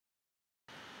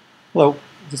Hello,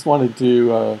 just wanted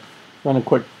to run a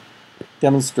quick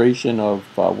demonstration of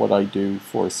what I do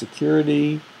for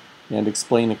security and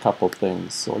explain a couple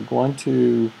things. So I go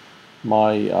into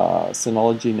my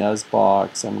Synology NAS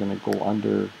box. I'm going to go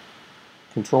under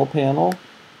Control Panel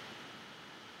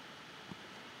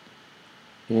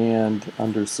and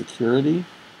under Security.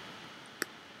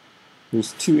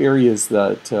 There's two areas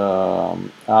that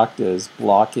act as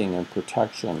blocking and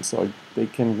protection, so they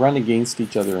can run against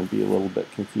each other and be a little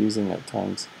bit confusing at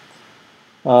times.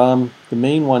 The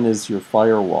main one is your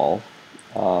firewall.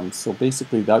 So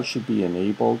basically that should be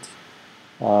enabled.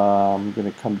 I'm going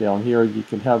to come down here. You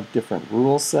can have different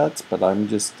rule sets, but I'm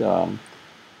just,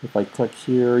 if I click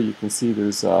here, you can see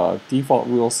there's a default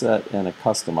rule set and a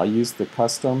custom. I use the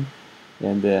custom,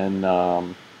 and then,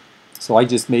 so I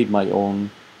just made my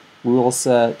own rule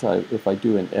set. If I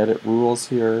do an edit rules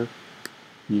here,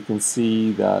 you can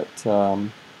see that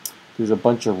there's a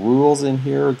bunch of rules in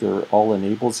here. They're all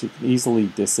enabled, so you can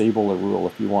easily disable a rule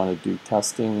if you want to do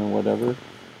testing or whatever.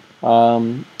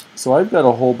 So I've got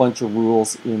a whole bunch of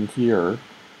rules in here.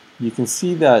 You can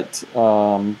see that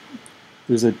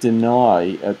there's a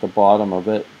deny at the bottom of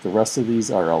it. The rest of these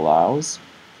are allows.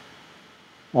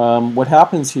 What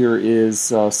happens here is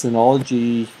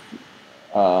Synology,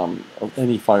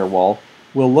 any firewall,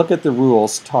 will look at the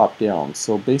rules top down.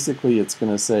 So basically it's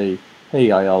going to say,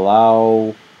 hey, I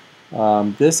allow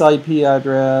this IP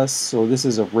address, so this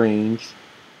is a range.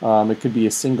 It could be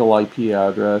a single IP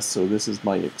address, so this is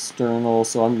my external.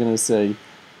 So I'm going to say,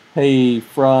 hey,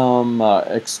 from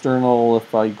external,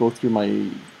 if I go through my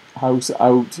house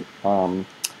out, I'm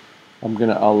going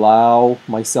to allow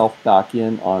myself back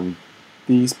in on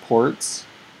these ports.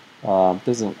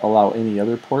 Doesn't allow any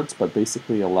other ports, but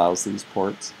basically allows these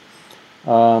ports.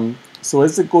 So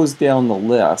as it goes down the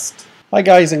list, hi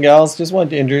guys and gals, just wanted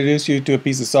to introduce you to a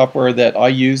piece of software that I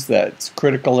use that's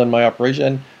critical in my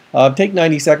operation. Take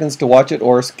 90 seconds to watch it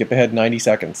or skip ahead 90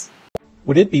 seconds.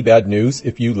 Would it be bad news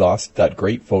if you lost that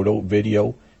great photo,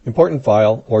 video, important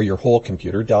file, or your whole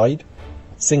computer died?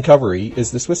 Syncovery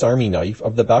is the Swiss Army knife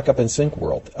of the backup and sync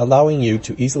world, allowing you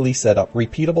to easily set up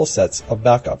repeatable sets of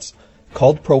backups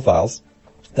called profiles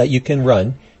that you can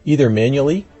run either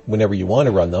manually whenever you want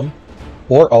to run them,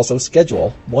 or also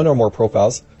schedule one or more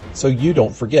profiles so you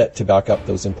don't forget to back up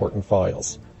those important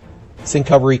files.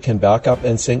 Syncovery can back up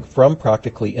and sync from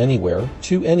practically anywhere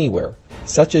to anywhere,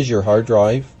 such as your hard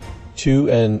drive, to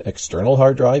an external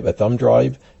hard drive, a thumb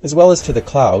drive, as well as to the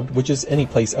cloud, which is any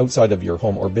place outside of your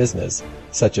home or business,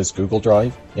 such as Google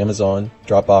Drive, Amazon,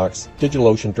 Dropbox,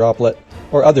 DigitalOcean Droplet,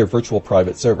 or other virtual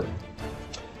private server.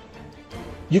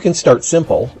 You can start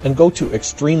simple and go to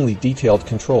extremely detailed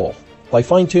control by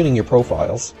fine-tuning your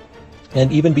profiles, and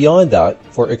even beyond that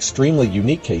for extremely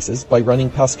unique cases by running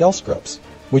Pascal scripts,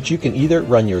 which you can either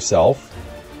run yourself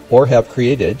or have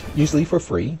created, usually for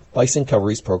free, by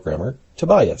Syncovery's programmer,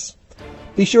 Tobias.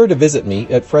 Be sure to visit me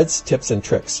at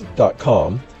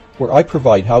fredstipsandtricks.com, where I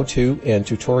provide how-to and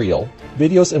tutorial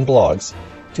videos and blogs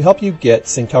to help you get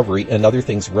Syncovery and other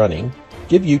things running,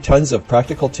 give you tons of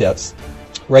practical tips,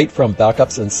 right from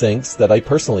backups and syncs that I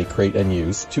personally create and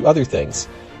use to other things.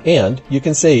 And you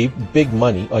can save big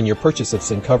money on your purchase of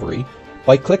Syncovery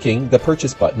by clicking the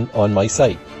purchase button on my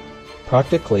site.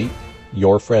 Practically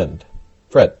your friend.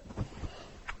 Fred.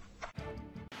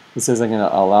 It says I'm going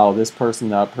to allow this person,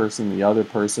 that person, the other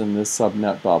person, this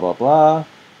subnet, blah, blah, blah.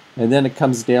 And then it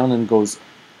comes down and goes,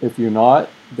 if you're not,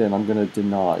 then I'm going to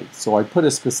deny. So I put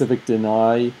a specific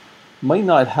deny. Might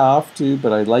not have to,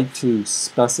 but I like to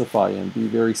specify and be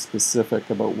very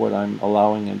specific about what I'm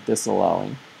allowing and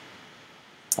disallowing.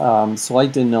 So I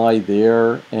deny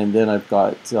there, and then I've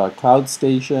got Cloud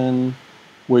Station,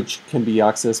 which can be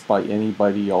accessed by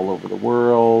anybody all over the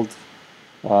world,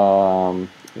 and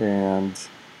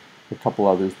a couple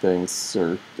other things,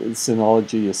 or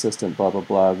Synology Assistant, blah, blah,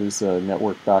 blah. There's a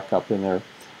network backup in there.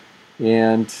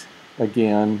 And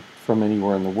again, from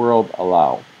anywhere in the world,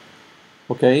 allow.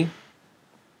 Okay?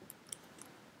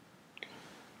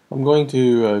 I'm going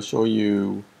to show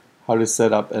you how to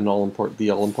set up the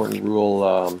all-important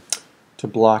rule to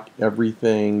block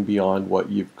everything beyond what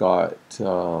you've got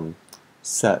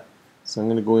set. So I'm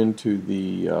going to go into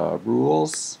the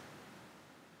rules,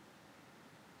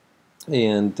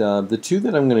 and the two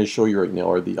that I'm going to show you right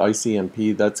now are the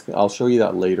ICMP. I'll show you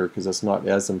that later because that's not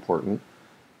as important.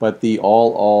 But the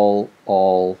all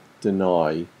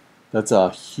deny, that's a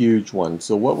huge one.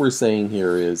 So what we're saying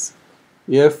here is,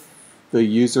 if the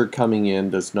user coming in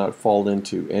does not fall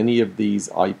into any of these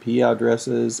IP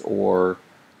addresses or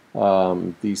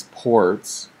these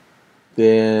ports,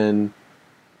 then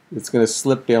it's going to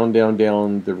slip down, down,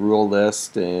 down the rule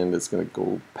list, and it's going to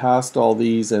go past all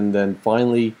these, and then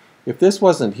finally, if this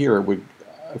wasn't here, it would,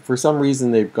 for some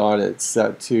reason they've got it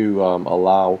set to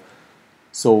allow.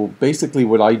 So basically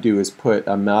what I do is put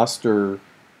a master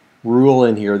rule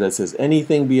in here that says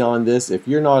anything beyond this, if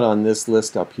you're not on this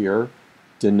list up here,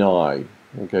 deny.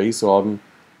 Okay, so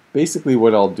basically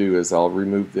what I'll do is I'll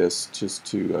remove this just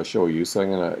to show you. So I'm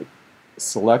going to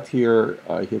select here,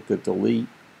 I hit the delete,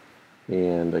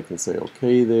 and I can say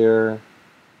OK there,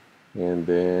 and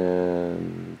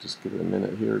then just give it a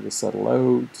minute here to settle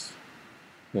out,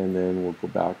 and then we'll go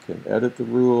back and edit the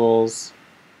rules.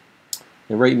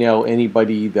 And right now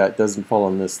anybody that doesn't fall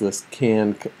on this list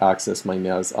can access my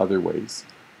NAS other ways.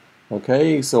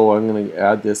 Okay, so I'm going to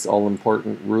add this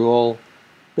all-important rule.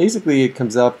 Basically it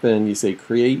comes up and you say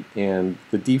create, and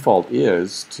the default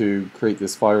is to create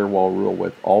this firewall rule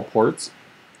with all ports,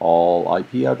 all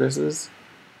IP addresses,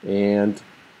 and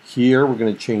here we're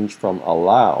going to change from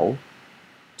allow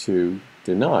to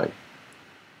deny.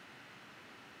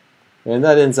 And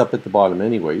that ends up at the bottom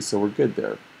anyway, so we're good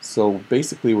there. So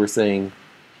basically we're saying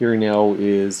here now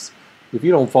is if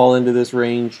you don't fall into this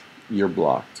range, you're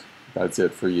blocked. That's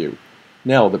it for you.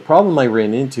 Now the problem I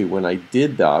ran into when I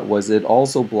did that was it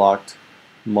also blocked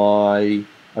my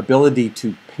ability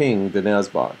to ping the NAS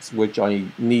box, which I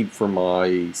need for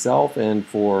myself and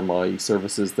for my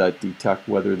services that detect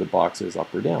whether the box is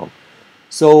up or down.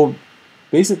 So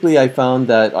basically I found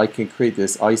that I can create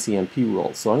this ICMP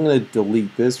rule. So I'm going to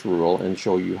delete this rule and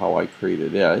show you how I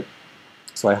created it.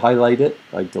 So I highlight it,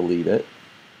 I delete it,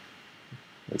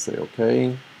 I say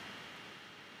OK.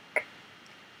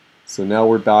 So now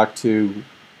we're back to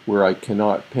where I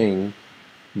cannot ping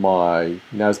my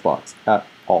NAS box at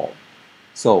all.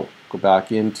 So go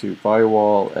back into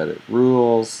Firewall, edit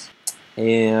rules,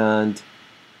 and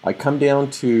I come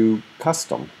down to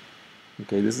custom.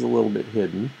 Okay, this is a little bit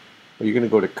hidden, but you're going to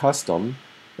go to custom,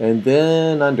 and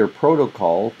then under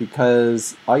protocol,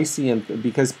 because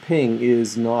ping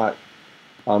is not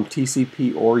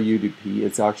TCP or UDP,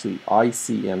 it's actually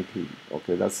ICMP.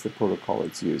 Okay, that's the protocol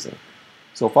it's using.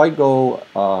 So if I go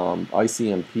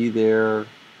ICMP there,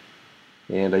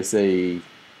 and I say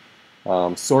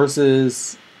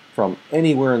sources from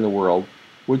anywhere in the world,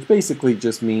 which basically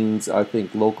just means I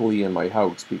think locally in my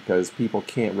house, because people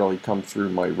can't really come through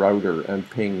my router and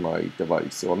ping my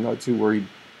device. So I'm not too worried.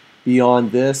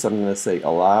 Beyond this, I'm going to say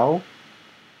allow.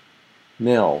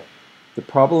 Now, the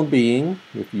problem being,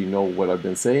 if you know what I've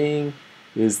been saying,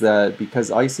 is that because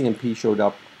ICMP showed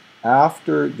up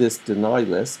after this deny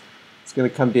list, it's going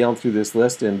to come down through this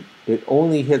list and it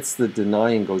only hits the deny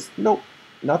and goes, nope,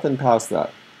 nothing past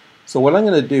that. So what I'm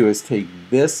going to do is take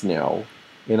this now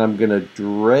and I'm going to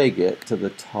drag it to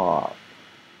the top.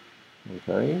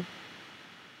 Okay.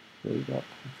 Drag up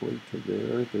hopefully to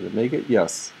there. Did it make it?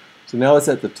 Yes. So now it's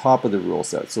at the top of the rule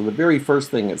set. So the very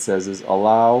first thing it says is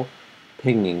allow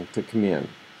pinging to come in.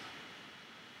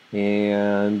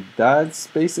 And that's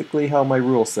basically how my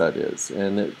rule set is.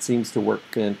 And it seems to work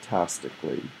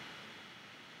fantastically.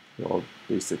 So I'll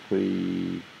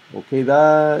basically OK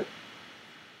that.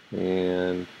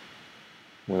 And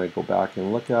when I go back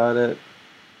and look at it,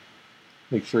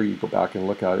 make sure you go back and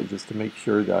look at it just to make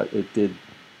sure that it did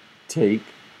take.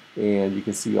 And you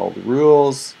can see all the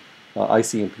rules,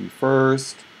 ICMP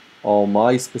first, all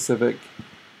my specific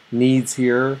needs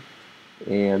here.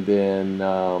 And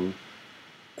then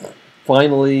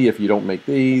finally, if you don't make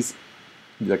these,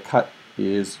 the cut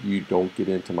is you don't get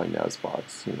into my NAS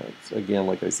box. You know, it's, again,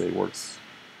 like I say, works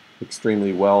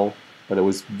extremely well, but it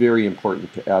was very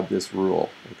important to add this rule.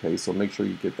 Okay, so make sure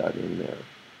you get that in there.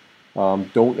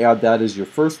 Don't add that as your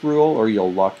first rule or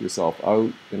you'll lock yourself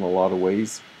out in a lot of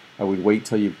ways. I would wait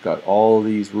till you've got all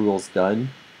these rules done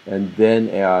and then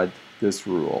add this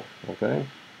rule. Okay.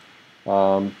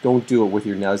 Don't do it with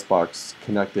your NAS box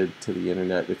connected to the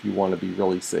internet if you want to be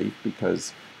really safe,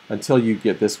 because until you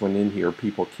get this one in here,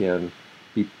 people can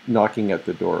be knocking at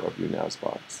the door of your NAS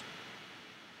box.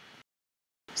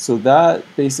 So that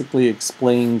basically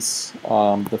explains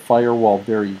the firewall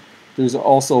there's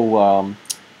also,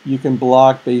 you can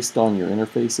block based on your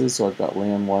interfaces. So I've got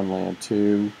LAN 1, LAN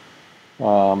 2.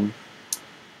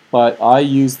 But I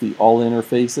use the all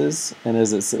interfaces, and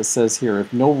as it says here,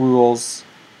 if no rules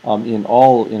in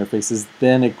all interfaces,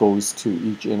 then it goes to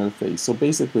each interface. So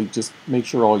basically just make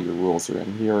sure all your rules are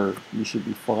in here. You should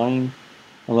be fine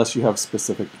unless you have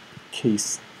specific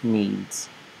case needs.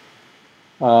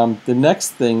 The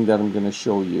next thing that I'm going to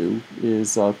show you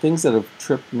is things that have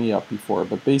tripped me up before,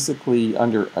 but basically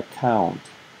under account.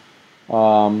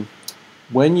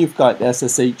 When you've got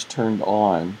SSH turned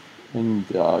on, and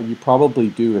you probably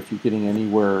do if you're getting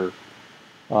anywhere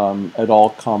at all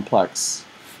complex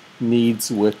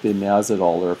needs with the NAS at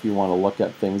all, or if you want to look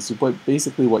at things. But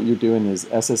basically what you're doing is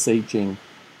SSHing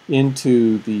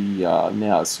into the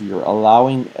NAS. So you're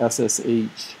allowing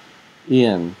SSH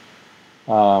in.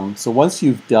 So once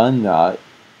you've done that,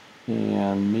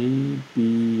 and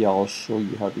maybe I'll show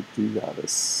you how to do that a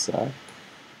sec.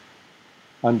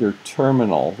 Under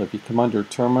Terminal, if you come under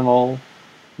Terminal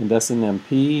and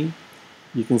SNMP,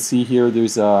 you can see here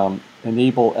there's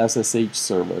Enable SSH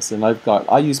service, and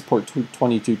I use port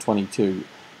 2222.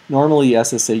 Normally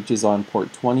SSH is on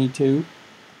port 22.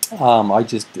 I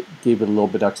just gave it a little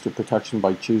bit extra protection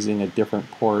by choosing a different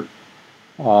port.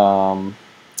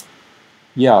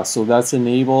 Yeah, so that's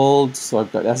enabled. So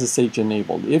I've got SSH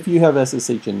enabled. If you have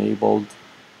SSH enabled,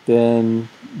 then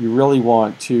you really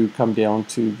want to come down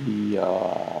to the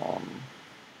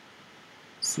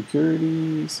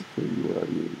security, where are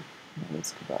you?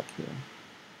 Let's go back here.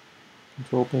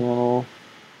 Control panel,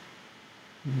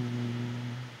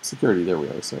 security, there we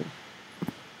are, sorry.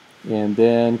 And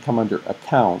then come under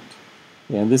account,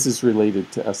 and this is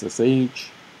related to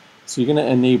SSH. So you're going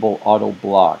to enable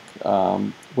AutoBlock.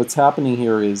 What's happening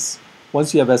here is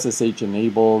once you have SSH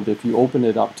enabled, if you open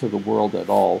it up to the world at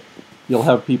all, you'll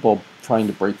have people trying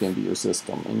to break into your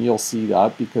system, and you'll see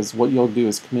that because what you'll do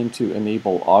is come into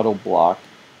enable AutoBlock.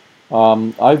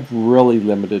 I've really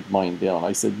limited mine down.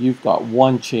 I said you've got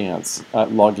one chance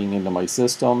at logging into my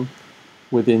system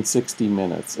within 60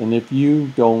 minutes, and if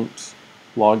you don't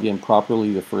log in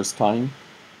properly the first time,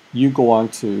 you go on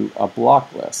to a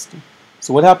block list.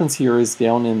 So what happens here is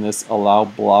down in this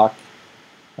allow/block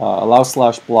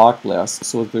list,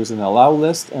 so there's an allow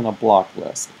list and a block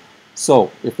list.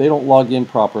 So if they don't log in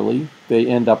properly, they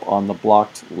end up on the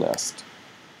blocked list.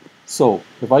 So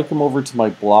if I come over to my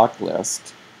block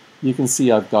list, you can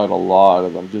see I've got a lot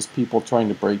of them, just people trying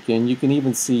to break in. You can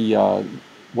even see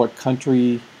what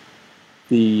country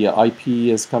the IP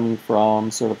is coming from,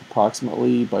 sort of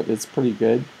approximately, but it's pretty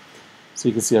good. So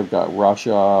you can see I've got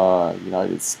Russia,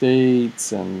 United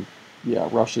States, and yeah,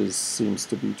 Russia seems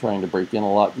to be trying to break in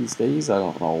a lot these days. I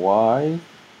don't know why,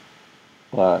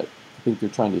 but I think they're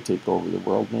trying to take over the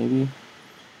world maybe.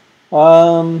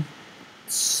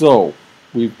 So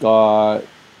we've got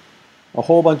a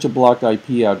whole bunch of blocked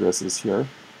IP addresses here,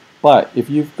 but if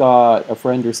you've got a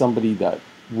friend or somebody that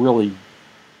really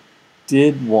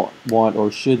did want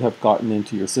or should have gotten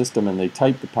into your system and they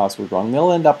typed the password wrong,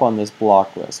 they'll end up on this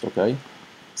block list, okay?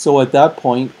 So at that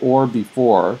point or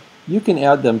before, you can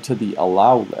add them to the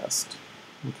allow list,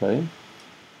 okay?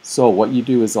 So what you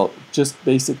do is I'll just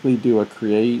basically do a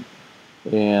create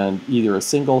and either a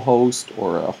single host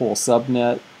or a whole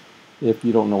subnet. If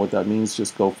you don't know what that means,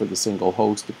 just go for the single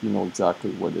host if you know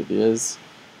exactly what it is.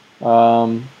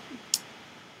 So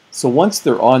once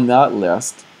they're on that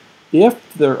list,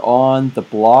 if they're on the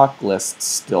block list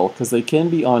still, because they can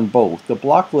be on both, the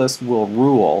block list will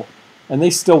rule and they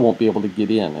still won't be able to get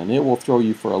in, and it will throw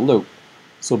you for a loop.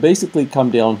 So basically come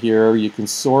down here, you can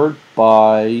sort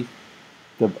by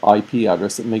the IP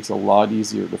address. It makes it a lot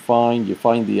easier to find. You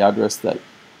find the address that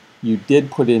you did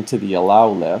put into the allow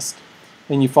list,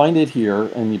 and you find it here,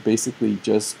 and you basically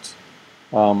just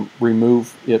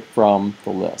remove it from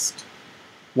the list.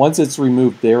 Once it's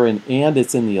removed there and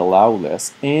it's in the allow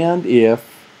list, and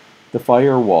if the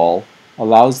firewall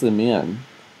allows them in,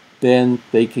 then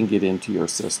they can get into your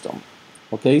system.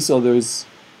 Okay, so there's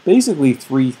basically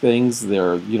three things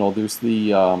there. There's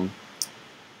the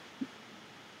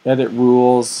edit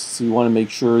rules, so you want to make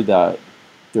sure that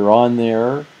they're on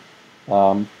there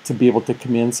to be able to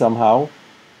come in somehow,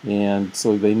 and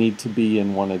so they need to be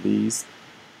in one of these.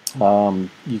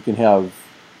 You can have,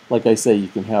 like I say, you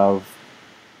can have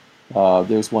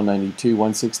there's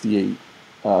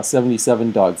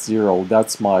 192.168.77.0.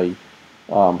 That's my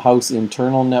house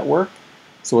internal network.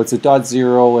 So it's a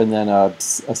 .0 and then a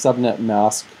subnet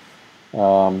mask.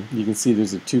 You can see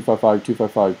there's a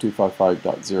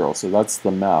 255.255.255.0. So that's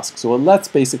the mask. So it lets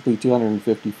basically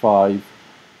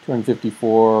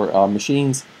 254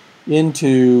 machines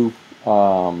into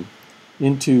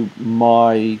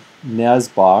my NAS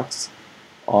box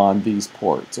on these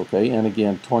ports, okay? And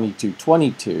again,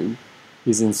 2222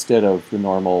 is instead of the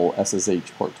normal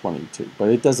SSH port 22, but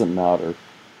it doesn't matter.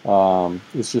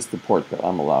 It's just the port that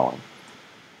I'm allowing.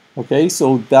 Okay,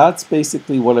 so that's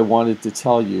basically what I wanted to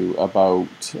tell you about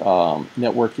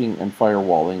networking and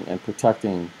firewalling and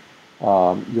protecting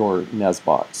your NAS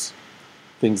box.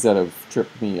 Things that have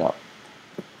tripped me up.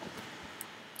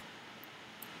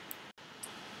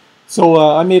 So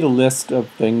I made a list of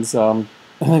things,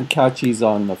 catchies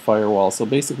on the firewall. So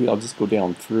basically I'll just go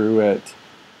down through it.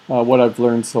 What I've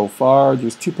learned so far,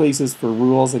 there's two places for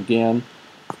rules again.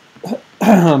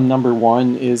 Number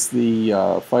one is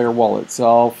the firewall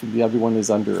itself. The other one is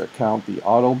under account, the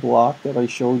AutoBlock that I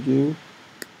showed you.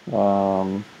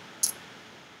 Let's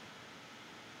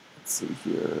see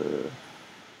here.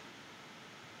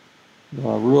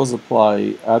 Rules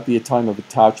apply at the time of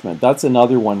attachment. That's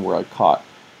another one where I caught.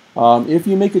 If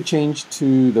you make a change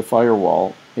to the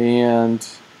firewall and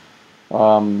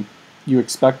you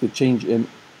expect the change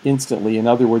instantly, in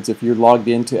other words, if you're logged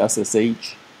into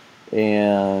SSH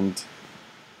and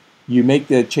you make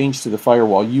the change to the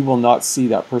firewall, you will not see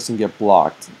that person get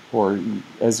blocked or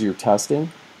as you're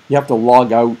testing. You have to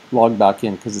log out, log back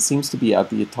in, because it seems to be at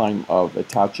the time of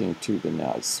attaching to the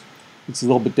NAS. It's a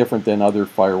little bit different than other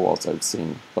firewalls I've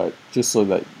seen, but just so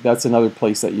that's another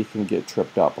place that you can get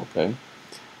tripped up, okay?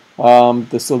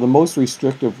 So the most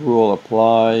restrictive rule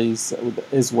applies,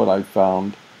 is what I've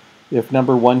found. If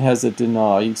number one has a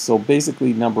deny, so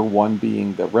basically number one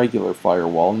being the regular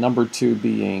firewall, number two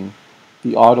being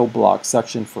the AutoBlock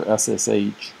section for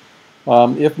SSH.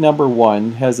 If number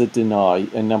one has a deny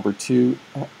and number two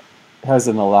has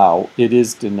an allow, it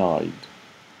is denied.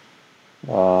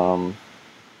 So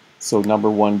number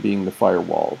one being the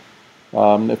firewall.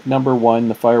 If number one,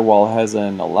 the firewall, has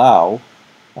an allow,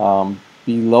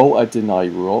 below a deny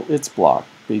rule, it's blocked.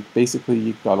 Basically,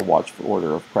 you've got to watch for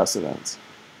order of precedence.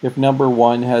 If number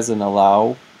one has an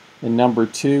allow and number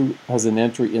two has an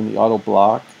entry in the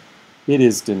AutoBlock, it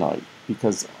is denied,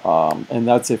 because and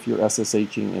that's if you're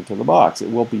SSHing into the box.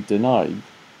 It will be denied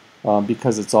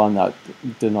because it's on that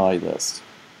deny list.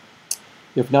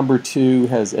 If number two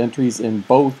has entries in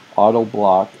both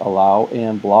AutoBlock, allow,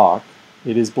 and block,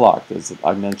 it is blocked, as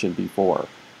I mentioned before.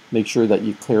 Make sure that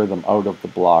you clear them out of the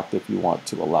block if you want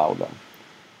to allow them.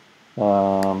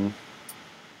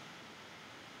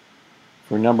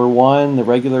 For number one, the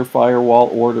regular firewall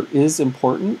order is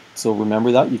important, so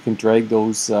remember that. You can drag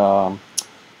those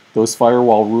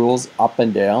firewall rules up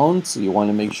and down, so you want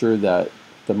to make sure that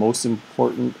the most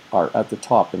important are at the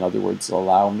top. In other words,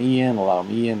 allow me in, allow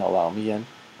me in, allow me in,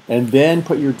 and then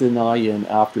put your deny in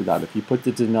after that. If you put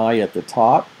the deny at the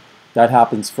top, that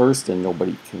happens first and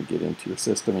nobody can get into your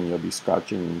system, and you'll be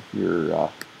scratching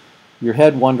your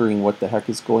head wondering what the heck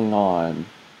is going on.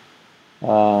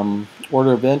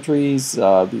 Order of entries,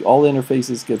 the all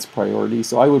interfaces gets priority,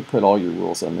 so I would put all your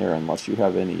rules in there unless you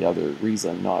have any other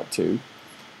reason not to.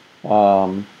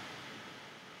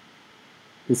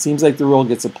 It seems like the rule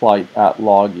gets applied at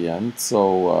login,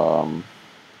 so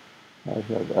I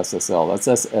have SSL, that's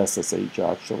SSH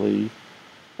actually.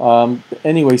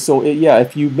 Anyway, so yeah,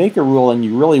 if you make a rule and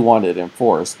you really want it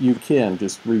enforced, you can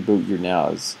just reboot your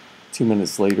NAS. 2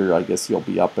 minutes later, I guess you'll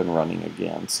be up and running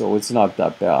again. So it's not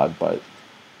that bad, but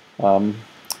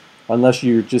unless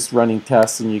you're just running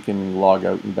tests and you can log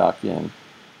out and back in.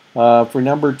 For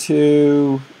number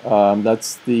two,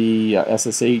 that's the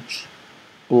SSH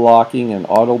blocking and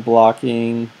auto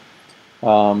blocking.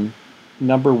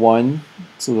 Number one,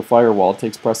 so the firewall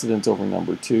takes precedence over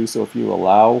number two. So if you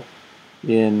allow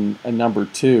in a number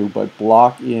two but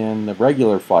block in the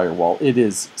regular firewall, it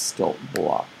is still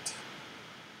blocked.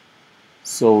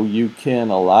 So you can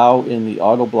allow in the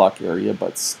auto block area,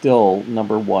 but still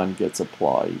number one gets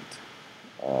applied.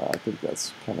 I think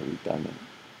that's kind of redundant.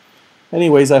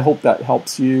 Anyways, I hope that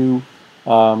helps you.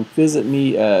 Visit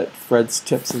me at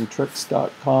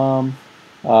fredstipsandtricks.com.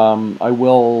 I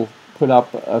will put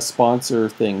up a sponsor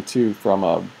thing too from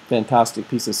a fantastic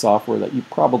piece of software that you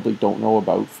probably don't know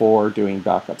about for doing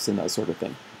backups and that sort of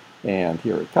thing. And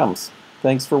here it comes.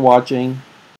 Thanks for watching.